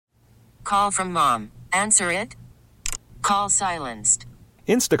Call from mom. Answer it. Call silenced.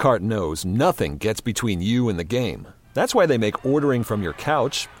 Instacart knows nothing gets between you and the game. That's why they make ordering from your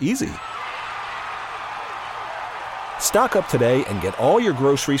couch easy. Stock up today and get all your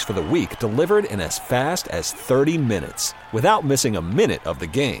groceries for the week delivered in as fast as 30 minutes without missing a minute of the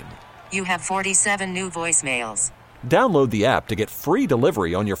game. You have 47 new voicemails. Download the app to get free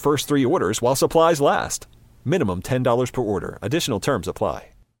delivery on your first 3 orders while supplies last. Minimum $10 per order. Additional terms apply.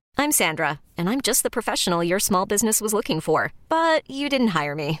 I'm Sandra, and I'm just the professional your small business was looking for. But you didn't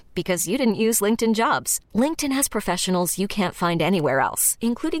hire me because you didn't use LinkedIn Jobs. LinkedIn has professionals you can't find anywhere else,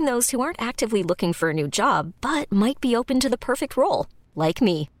 including those who aren't actively looking for a new job, but might be open to the perfect role, like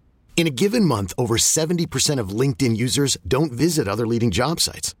me. In a given month, over 70% of LinkedIn users don't visit other leading job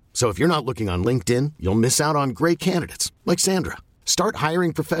sites. So if you're not looking on LinkedIn, you'll miss out on great candidates like Sandra. Start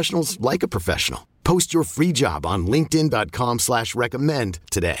hiring professionals like a professional. Post your free job on linkedin.com/recommend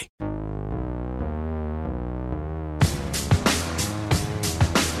today.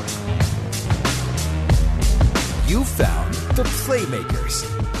 You found the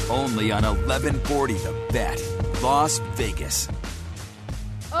Playmakers, only on 1140 The Bet, Las Vegas.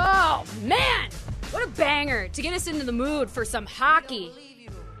 Oh, man! What a banger to get us into the mood for some hockey.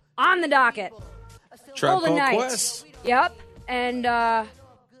 On the docket. Golden Knights. Yep. And the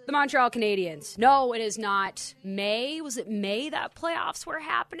Montreal Canadiens. No, it is not May. Was it May that playoffs were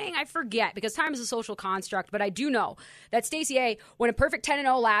happening? I forget because time is a social construct. But I do know that Stacey A went a perfect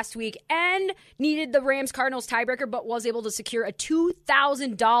 10-0 last week and needed the Rams-Cardinals tiebreaker, but was able to secure a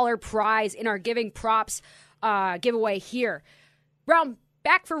 $2,000 prize in our Giving Props giveaway here.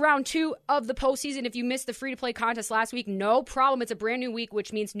 Back for round 2 of the postseason. If you missed the free-to-play contest last week, no problem. It's a brand new week,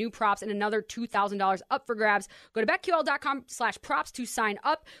 which means new props and another $2,000 up for grabs. Go to BetQL.com/props to sign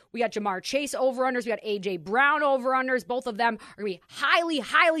up. We got Jamar Chase over-unders. We got A.J. Brown over-unders. Both of them are going to be highly,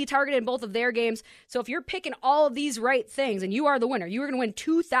 highly targeted in both of their games. So if you're picking all of these right things and you are the winner, you are going to win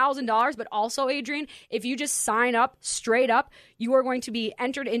 $2,000. But also, Adrian, if you just sign up straight up, you are going to be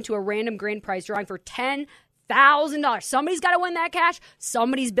entered into a random grand prize drawing for $10,000. Somebody's got to win that cash.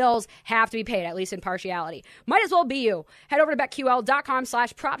 Somebody's bills have to be paid, at least in partiality. Might as well be you. Head over to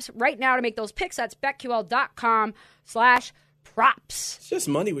BetQL.com/props right now to make those picks. That's BetQL.com/props. It's just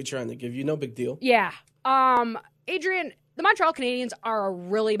money we're trying to give you. No big deal. Yeah. Adrian, the Montreal Canadiens are a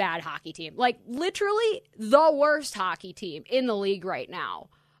really bad hockey team. Like, literally the worst hockey team in the league right now.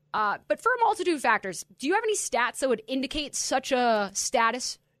 But for a multitude of factors, do you have any stats that would indicate such a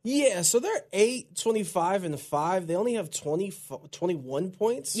status? Yeah, so they're 8-25-5. They only have 21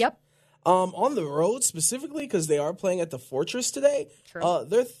 points. Yep. On the road specifically, because they are playing at the Fortress today. True.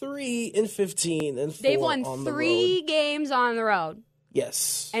 They're 3-15 and 4. They've won on 3 games on the road.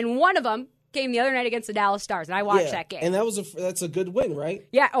 Yes. And one of them came the other night against the Dallas Stars, and I watched that game. And that's a good win, right?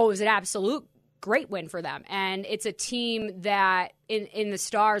 Yeah. Oh, it was an absolute great win for them. And it's a team that in the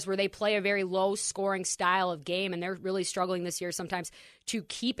Stars where they play a very low-scoring style of game, and they're really struggling this year sometimes to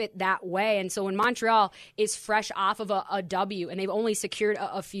keep it that way. And so when Montreal is fresh off of a W, and they've only secured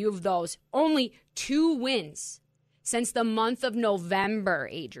a few of those, only 2 wins since the month of November,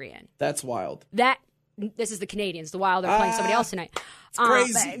 Adrian. That's wild. This is the Canadiens. The Wild are playing somebody else tonight. It's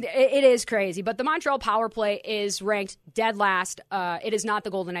crazy. It is crazy. But the Montreal power play is ranked dead last. It is not the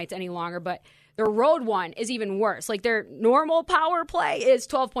Golden Knights any longer, but their road one is even worse. Like, their normal power play is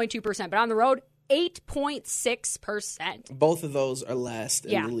 12.2%, but on the road, 8.6%. Both of those are last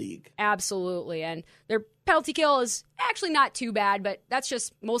in the league. Absolutely. And their penalty kill is actually not too bad, but that's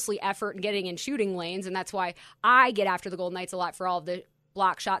just mostly effort and getting in shooting lanes, and that's why I get after the Golden Knights a lot for all of the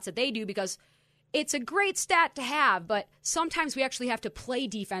block shots that they do, because it's a great stat to have, but sometimes we actually have to play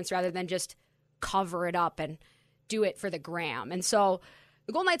defense rather than just cover it up and do it for the gram. And so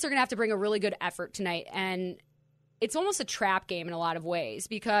the Golden Knights are going to have to bring a really good effort tonight, and it's almost a trap game in a lot of ways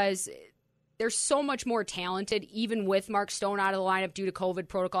because they're so much more talented, even with Mark Stone out of the lineup due to COVID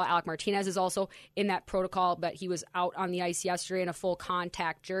protocol. Alec Martinez is also in that protocol, but he was out on the ice yesterday in a full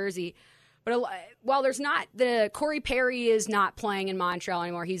contact jersey. But while there's not, Corey Perry is not playing in Montreal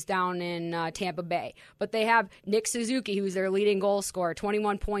anymore. He's down in Tampa Bay. But they have Nick Suzuki, who's their leading goal scorer,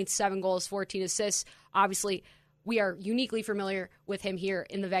 21 points, 7 goals, 14 assists. Obviously, we are uniquely familiar with him here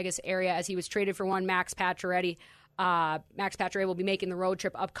in the Vegas area as he was traded for one, Max Pacioretty. Max Pacioretty will be making the road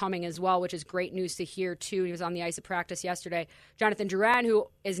trip upcoming as well, which is great news to hear, too. He was on the ice at practice yesterday. Jonathan Drouin, who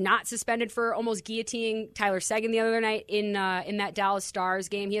is not suspended for almost guillotining Tyler Seguin the other night in that Dallas Stars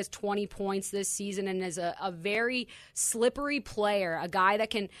game. He has 20 points this season and is a very slippery player, a guy that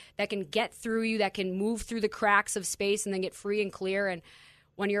can get through you, that can move through the cracks of space and then get free and clear. And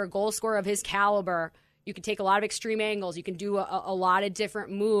when you're a goal scorer of his caliber, you can take a lot of extreme angles. You can do a lot of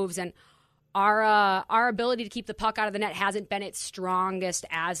different moves. And our ability to keep the puck out of the net hasn't been its strongest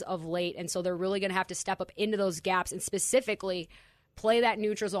as of late, and so they're really going to have to step up into those gaps and specifically play that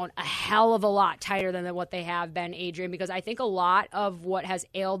neutral zone a hell of a lot tighter than what they have been, Adrian, because I think a lot of what has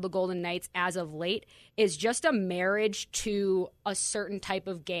ailed the Golden Knights as of late is just a marriage to a certain type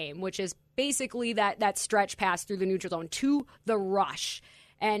of game, which is basically that stretch pass through the neutral zone to the rush.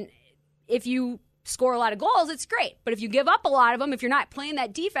 And if you score a lot of goals, it's great. But if you give up a lot of them, if you're not playing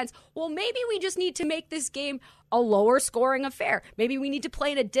that defense, well, maybe we just need to make this game a lower scoring affair. Maybe we need to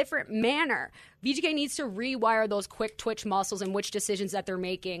play in a different manner. VGK needs to rewire those quick twitch muscles and which decisions that they're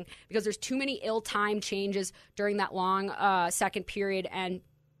making, because there's too many ill-timed changes during that long second period, and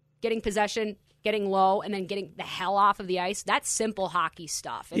getting possession, getting low, and then getting the hell off of the ice. That's simple hockey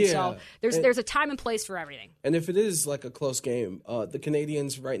stuff. And so there's a time and place for everything. And if it is like a close game, the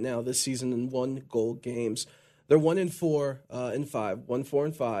Canadiens right now this season in 1-goal games, they're 1-4 in 5, 1-4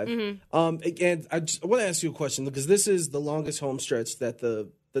 and 5. Mm-hmm. And I want to ask you a question, because this is the longest home stretch that the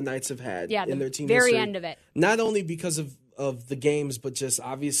Knights have had in their team very history. End of it. Not only because of the games, but just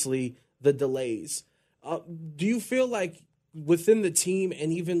obviously the delays. Do you feel like within the team,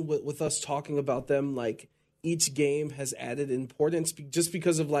 and even with us talking about them, like each game has added importance just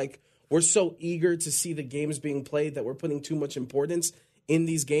because of like we're so eager to see the games being played that we're putting too much importance in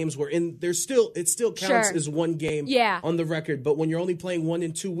these games? It still counts as one game on the record, but when you're only playing 1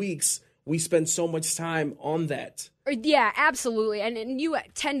 in 2 weeks, we spend so much time on that. Yeah, absolutely. And you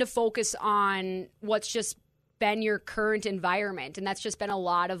tend to focus on what's just been your current environment, and that's just been a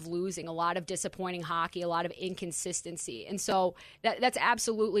lot of losing, a lot of disappointing hockey, a lot of inconsistency. And so that's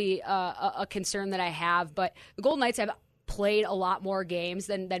absolutely a concern that I have. But the Golden Knights have played a lot more games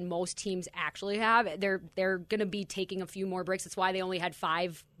than most teams actually have. They're going to be taking a few more breaks. That's why they only had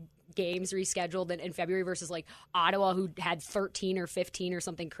 5 games rescheduled in February versus like Ottawa, who had 13 or 15 or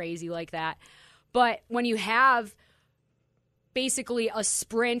something crazy like that. But when you have basically a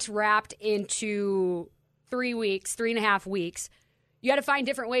sprint wrapped into 3.5 weeks, you got to find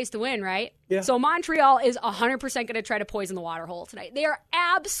different ways to win, right? Yeah. So Montreal is 100% going to try to poison the water hole tonight. They are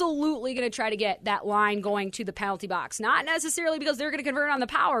absolutely going to try to get that line going to the penalty box. Not necessarily because they're going to convert on the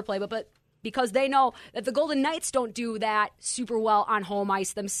power play, but because they know that the Golden Knights don't do that super well on home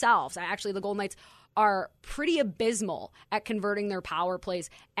ice themselves. Actually, the Golden Knights are pretty abysmal at converting their power plays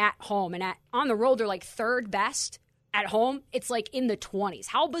at home. And on the road, they're like third best. At home, it's like in the 20s.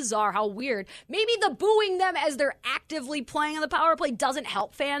 How bizarre, how weird. Maybe the booing them as they're actively playing on the power play doesn't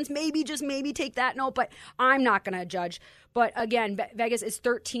help fans. Maybe, just maybe take that note, but I'm not going to judge. But again, Vegas is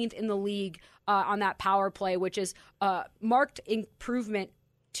 13th in the league on that power play, which is marked improvement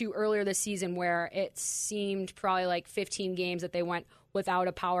to earlier this season, where it seemed probably like 15 games that they went without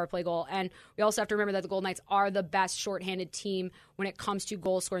a power play goal. And we also have to remember that the Golden Knights are the best shorthanded team when it comes to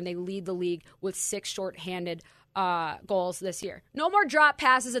goal scoring. They lead the league with 6 shorthanded goals this year. No more drop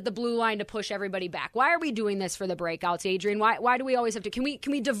passes at the blue line to push everybody back. Why are we doing this for the breakouts, Adrian? Why do we always have to? Can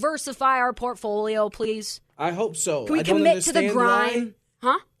we diversify our portfolio, please? I hope so. Can we commit to the grind?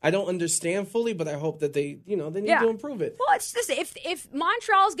 Huh? I don't understand fully, but I hope that they need to improve it. Well, it's just if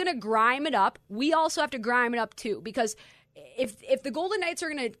Montreal's going to grime it up, we also have to grime it up too, because if the Golden Knights are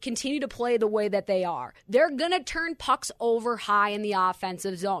going to continue to play the way that they are, they're going to turn pucks over high in the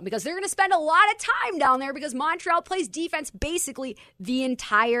offensive zone, because they're going to spend a lot of time down there, because Montreal plays defense basically the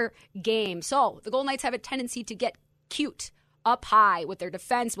entire game. So the Golden Knights have a tendency to get cute up high with their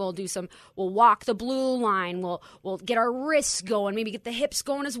defense. We'll walk the blue line. We'll get our wrists going, maybe get the hips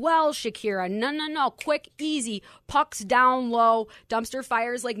going as well, Shakira. No. Quick, easy. Pucks down low. Dumpster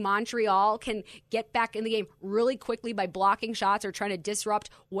fires like Montreal can get back in the game really quickly by blocking shots or trying to disrupt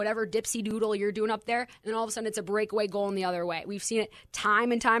whatever dipsy doodle you're doing up there. And then all of a sudden it's a breakaway going the other way. We've seen it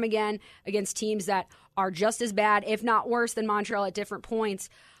time and time again against teams that are just as bad, if not worse, than Montreal at different points.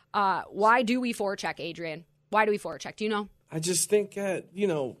 Why do we forecheck, Adrian? Why do we forecheck? Do you know? I just think,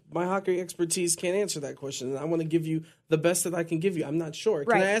 my hockey expertise can't answer that question, and I want to give you the best that I can give you. I'm not sure.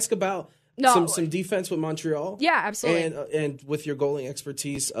 Right. Can I ask about some defense with Montreal? Yeah, absolutely. And with your goaling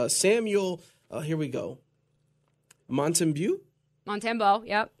expertise, Samuel, here we go. Montembeau,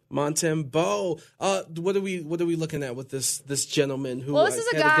 yep. Montembeau. What are we looking at with this gentleman who this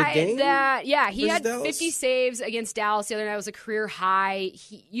is a had guy a good game that he had Dallas? 50 saves against Dallas the other night. It was a career high.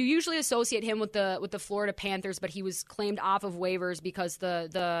 You usually associate him with the Florida Panthers, but he was claimed off of waivers because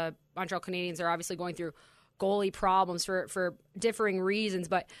the Montreal Canadiens are obviously going through goalie problems for differing reasons,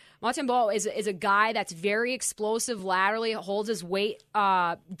 but Montembeault is a guy that's very explosive laterally, holds his weight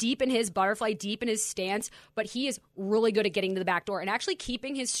deep in his butterfly, deep in his stance, but he is really good at getting to the back door and actually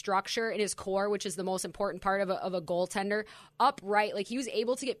keeping his structure and his core, which is the most important part of a goaltender, upright. Like, he was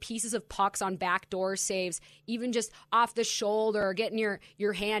able to get pieces of pucks on backdoor saves, even just off the shoulder or getting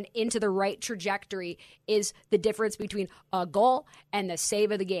your hand into the right trajectory is the difference between a goal and the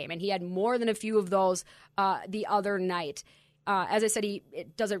save of the game. And he had more than a few of those the other night. As I said, he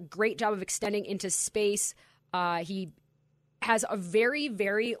does a great job of extending into space. He has a very,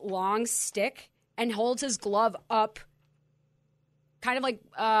 very long stick and holds his glove up kind of like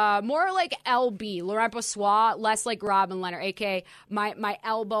more like LB, Laurent Brossoit, less like Robin Leonard, a.k.a. my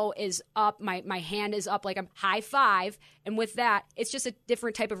elbow is up, my hand is up like I'm high five, and with that, it's just a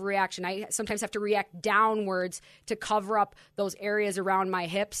different type of reaction. I sometimes have to react downwards to cover up those areas around my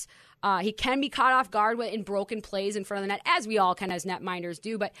hips. He can be caught off guard in broken plays in front of the net, as we all can as netminders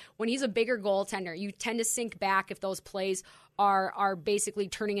do. But when he's a bigger goaltender, you tend to sink back if those plays are basically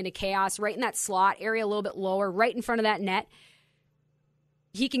turning into chaos. Right in that slot area, a little bit lower, right in front of that net,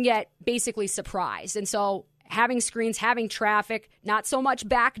 he can get basically surprised. And so having screens, having traffic, not so much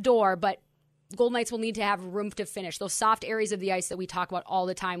back door, but Golden Knights will need to have room to finish. Those soft areas of the ice that we talk about all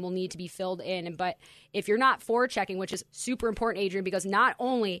the time will need to be filled in. But if you're not forechecking, which is super important, Adrian, because not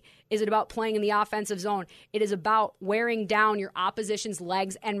only is it about playing in the offensive zone, it is about wearing down your opposition's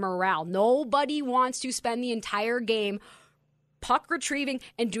legs and morale. Nobody wants to spend the entire game puck retrieving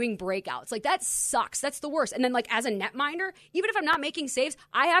and doing breakouts. Like, that sucks. That's the worst. And then, like, as a netminder, even if I'm not making saves,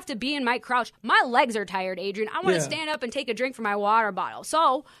 I have to be in my crouch. My legs are tired, Adrian. I want to stand up and take a drink from my water bottle.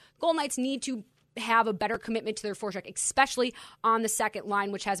 So Golden Knights need to have a better commitment to their forecheck, especially on the second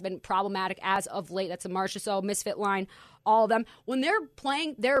line, which has been problematic as of late. That's a Marchessault misfit line, all of them. When they're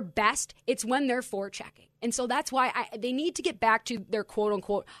playing their best, it's when they're forechecking. And so that's why they need to get back to their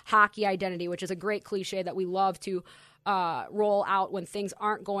quote-unquote hockey identity, which is a great cliche that we love to roll out when things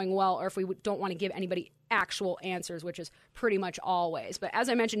aren't going well, or if we don't want to give anybody actual answers, which is pretty much always. But as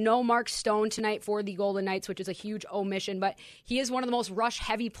I mentioned, no Mark Stone tonight for the Golden Knights, which is a huge omission, but he is one of the most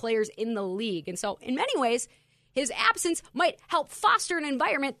rush-heavy players in the league. And so in many ways, his absence might help foster an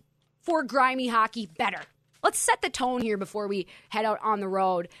environment for grimy hockey better. Let's set the tone here before we head out on the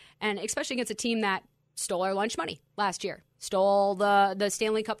road, and especially against a team that stole our lunch money last year, stole the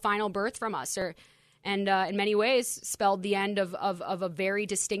Stanley Cup final berth from us, and in many ways spelled the end of a very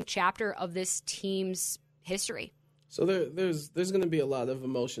distinct chapter of this team's history. So there's going to be a lot of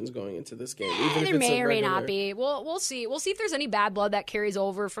emotions going into this game. Even if there it's may or may not be. We'll see. We'll see if there's any bad blood that carries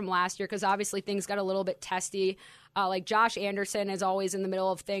over from last year, because obviously things got a little bit testy. Like Josh Anderson is always in the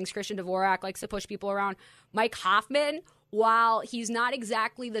middle of things. Christian Dvorak likes to push people around. Mike Hoffman, while he's not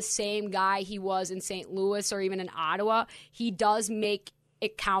exactly the same guy he was in St. Louis or even in Ottawa, he does make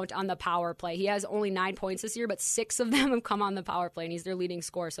it count on the power play. He has only 9 points this year, but 6 of them have come on the power play, and he's their leading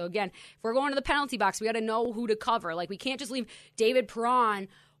scorer. So again, if we're going to the penalty box, we got to know who to cover. Like, we can't just leave David Perron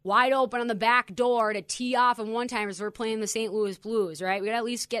wide open on the back door to tee off on one-timers. We're playing the St. Louis Blues, right? We got to at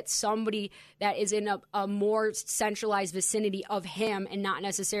least get somebody that is in a more centralized vicinity of him and not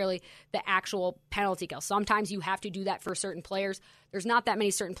necessarily the actual penalty kill. Sometimes you have to do that for certain players. There's not that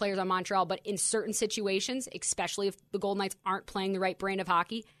many certain players on Montreal, but in certain situations, especially if the Golden Knights aren't playing the right brand of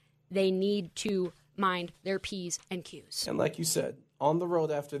hockey, they need to mind their P's and Q's. And like you said, on the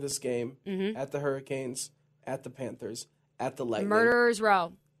road after this game, at the Hurricanes, at the Panthers, at the Lightning. Murderers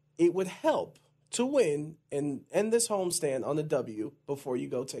Row. It would help to win and end this homestand on a W before you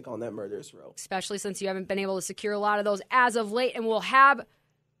go take on that Murderers Row. Especially since you haven't been able to secure a lot of those as of late, and we'll have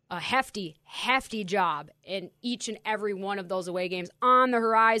a hefty job in each and every one of those away games on the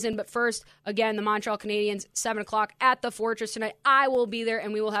horizon. But first, again, the Montreal Canadiens, 7 o'clock at the Fortress tonight. I will be there,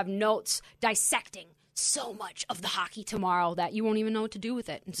 and we will have notes dissecting so much of the hockey tomorrow that you won't even know what to do with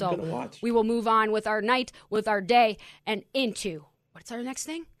it. And so we will move on with our night, with our day, and into... what's our next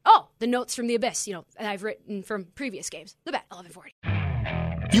thing? Oh, the notes from the abyss, that I've written from previous games. The Bet,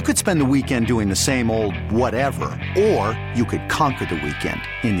 1140. You could spend the weekend doing the same old whatever, or you could conquer the weekend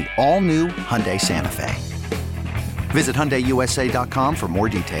in the all-new Hyundai Santa Fe. Visit HyundaiUSA.com for more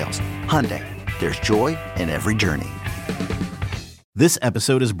details. Hyundai, there's joy in every journey. This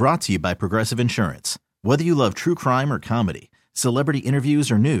episode is brought to you by Progressive Insurance. Whether you love true crime or comedy, celebrity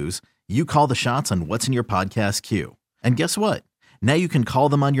interviews or news, you call the shots on what's in your podcast queue. And guess what? Now you can call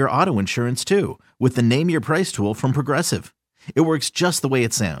them on your auto insurance, too, with the Name Your Price tool from Progressive. It works just the way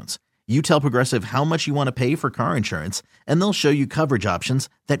it sounds. You tell Progressive how much you want to pay for car insurance, and they'll show you coverage options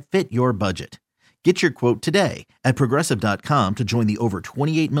that fit your budget. Get your quote today at Progressive.com to join the over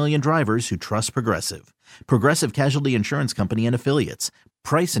 28 million drivers who trust Progressive. Progressive Casualty Insurance Company and Affiliates.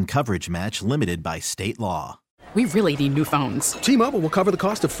 Price and coverage match limited by state law. We really need new phones. T-Mobile will cover the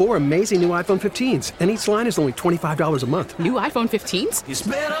cost of 4 amazing new iPhone 15s, and each line is only $25 a month. New iPhone 15s? It's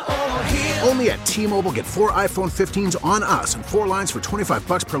better over here. Only at T-Mobile, get 4 iPhone 15s on us and 4 lines for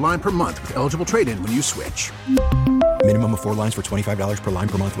 $25 per line per month with eligible trade-in when you switch. Minimum of 4 lines for $25 per line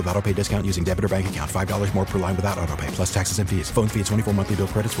per month with autopay discount using debit or bank account. $5 more per line without autopay, plus taxes and fees. Phone fee at 24 monthly bill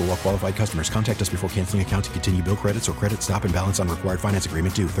credits for well-qualified customers. Contact us before canceling account to continue bill credits or credit stop and balance on required finance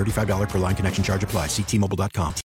agreement due. $35 per line connection charge applies. See T-Mobile.com.